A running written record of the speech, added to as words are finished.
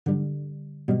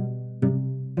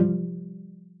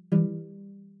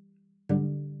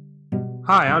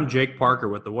Hi, I'm Jake Parker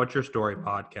with the What's Your Story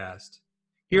podcast.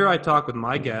 Here I talk with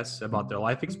my guests about their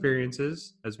life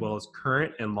experiences, as well as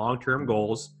current and long-term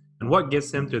goals, and what gets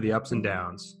them through the ups and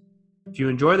downs. If you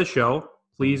enjoy the show,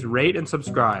 please rate and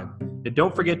subscribe. And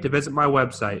don't forget to visit my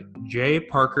website,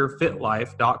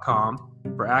 jparkerfitlife.com,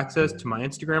 for access to my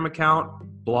Instagram account,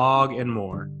 blog, and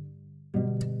more.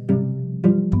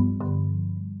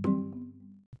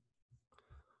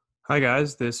 Hi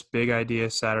guys, this Big Idea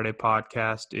Saturday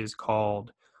podcast is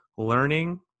called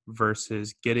Learning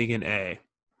versus Getting an A.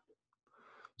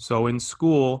 So in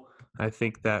school, I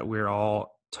think that we're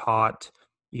all taught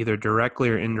either directly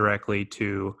or indirectly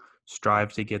to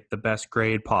strive to get the best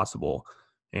grade possible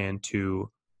and to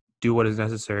do what is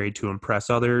necessary to impress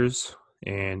others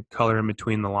and color in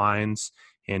between the lines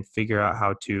and figure out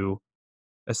how to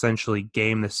essentially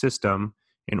game the system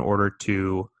in order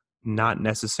to not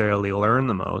necessarily learn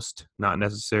the most, not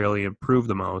necessarily improve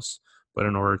the most, but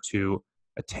in order to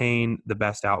attain the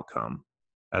best outcome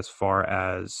as far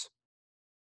as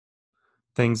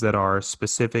things that are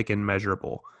specific and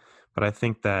measurable. But I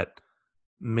think that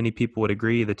many people would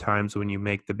agree the times when you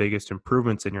make the biggest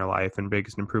improvements in your life and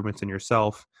biggest improvements in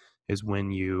yourself is when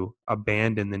you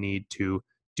abandon the need to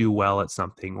do well at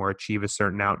something or achieve a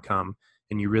certain outcome,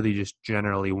 and you really just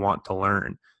generally want to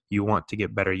learn. You want to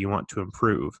get better. You want to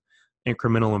improve.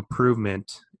 Incremental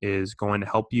improvement is going to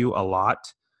help you a lot.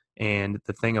 And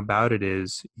the thing about it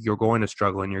is you're going to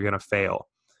struggle and you're going to fail.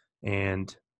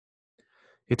 And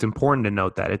it's important to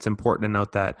note that. It's important to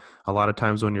note that a lot of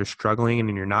times when you're struggling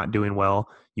and you're not doing well,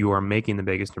 you are making the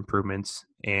biggest improvements.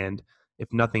 And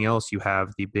if nothing else, you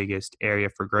have the biggest area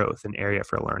for growth and area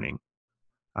for learning.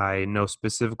 I know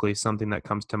specifically something that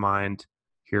comes to mind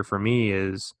here for me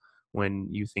is when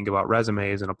you think about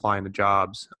resumes and applying to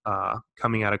jobs,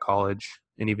 coming out of college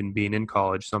and even being in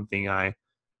college, something I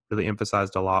really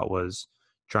emphasized a lot was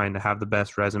trying to have the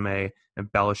best resume,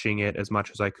 embellishing it as much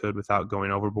as I could without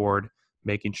going overboard,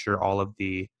 making sure all of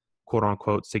the quote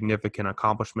unquote significant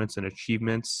accomplishments and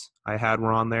achievements I had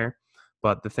were on there.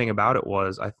 But the thing about it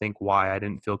was, I think why I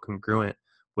didn't feel congruent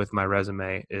with my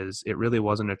resume is it really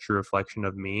wasn't a true reflection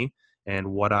of me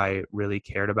and what I really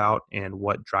cared about and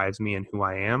what drives me and who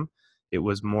I am. It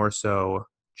was more so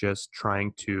just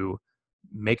trying to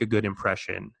make a good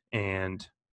impression and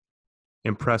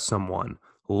impress someone,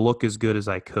 look as good as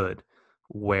I could,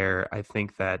 where I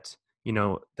think that,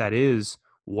 that is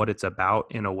what it's about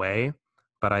in a way.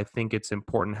 But I think it's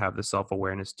important to have the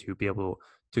self-awareness to be able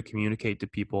to communicate to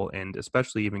people and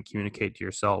especially even communicate to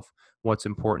yourself what's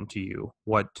important to you,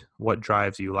 what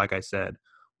drives you. Like I said,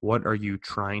 what are you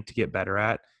trying to get better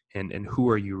at and who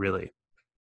are you really?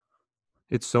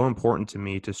 It's so important to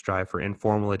me to strive for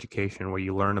informal education where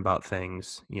you learn about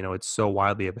things. It's so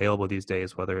widely available these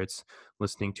days, whether it's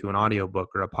listening to an audiobook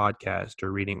or a podcast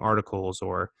or reading articles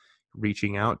or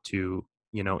reaching out to,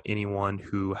 anyone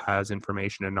who has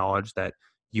information and knowledge that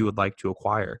you would like to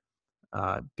acquire.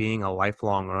 Being a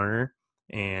lifelong learner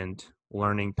and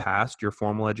learning past your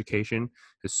formal education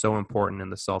is so important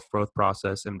in the self-growth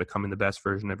process and becoming the best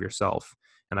version of yourself.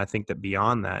 And I think that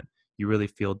beyond that, you really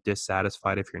feel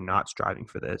dissatisfied if you're not striving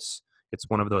for this. It's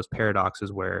one of those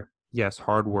paradoxes where, yes,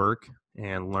 hard work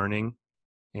and learning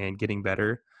and getting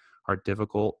better are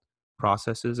difficult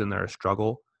processes and they're a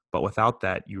struggle. But without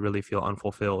that, you really feel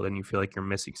unfulfilled and you feel like you're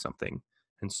missing something.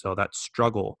 And so that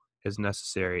struggle is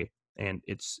necessary and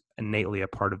it's innately a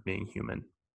part of being human.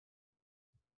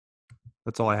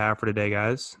 That's all I have for today,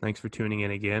 guys. Thanks for tuning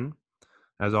in again.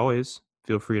 As always,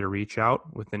 feel free to reach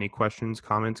out with any questions,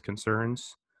 comments,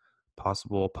 concerns,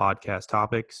 possible podcast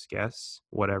topics, guests,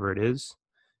 whatever it is.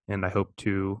 And I hope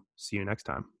to see you next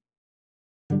time.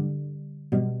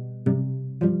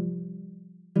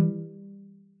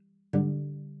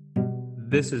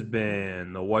 This has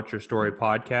been the What's Your Story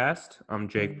podcast. I'm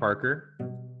Jake Parker.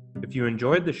 If you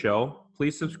enjoyed the show,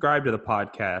 please subscribe to the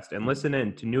podcast and listen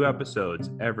in to new episodes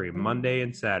every Monday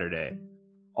and Saturday.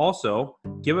 Also,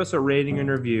 give us a rating and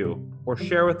review or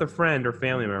share with a friend or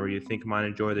family member you think might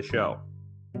enjoy the show.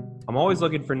 I'm always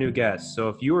looking for new guests, so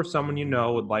if you or someone you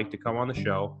know would like to come on the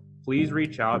show, please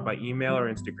reach out by email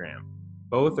or Instagram.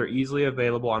 Both are easily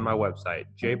available on my website,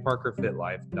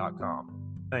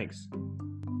 jparkerfitlife.com. Thanks.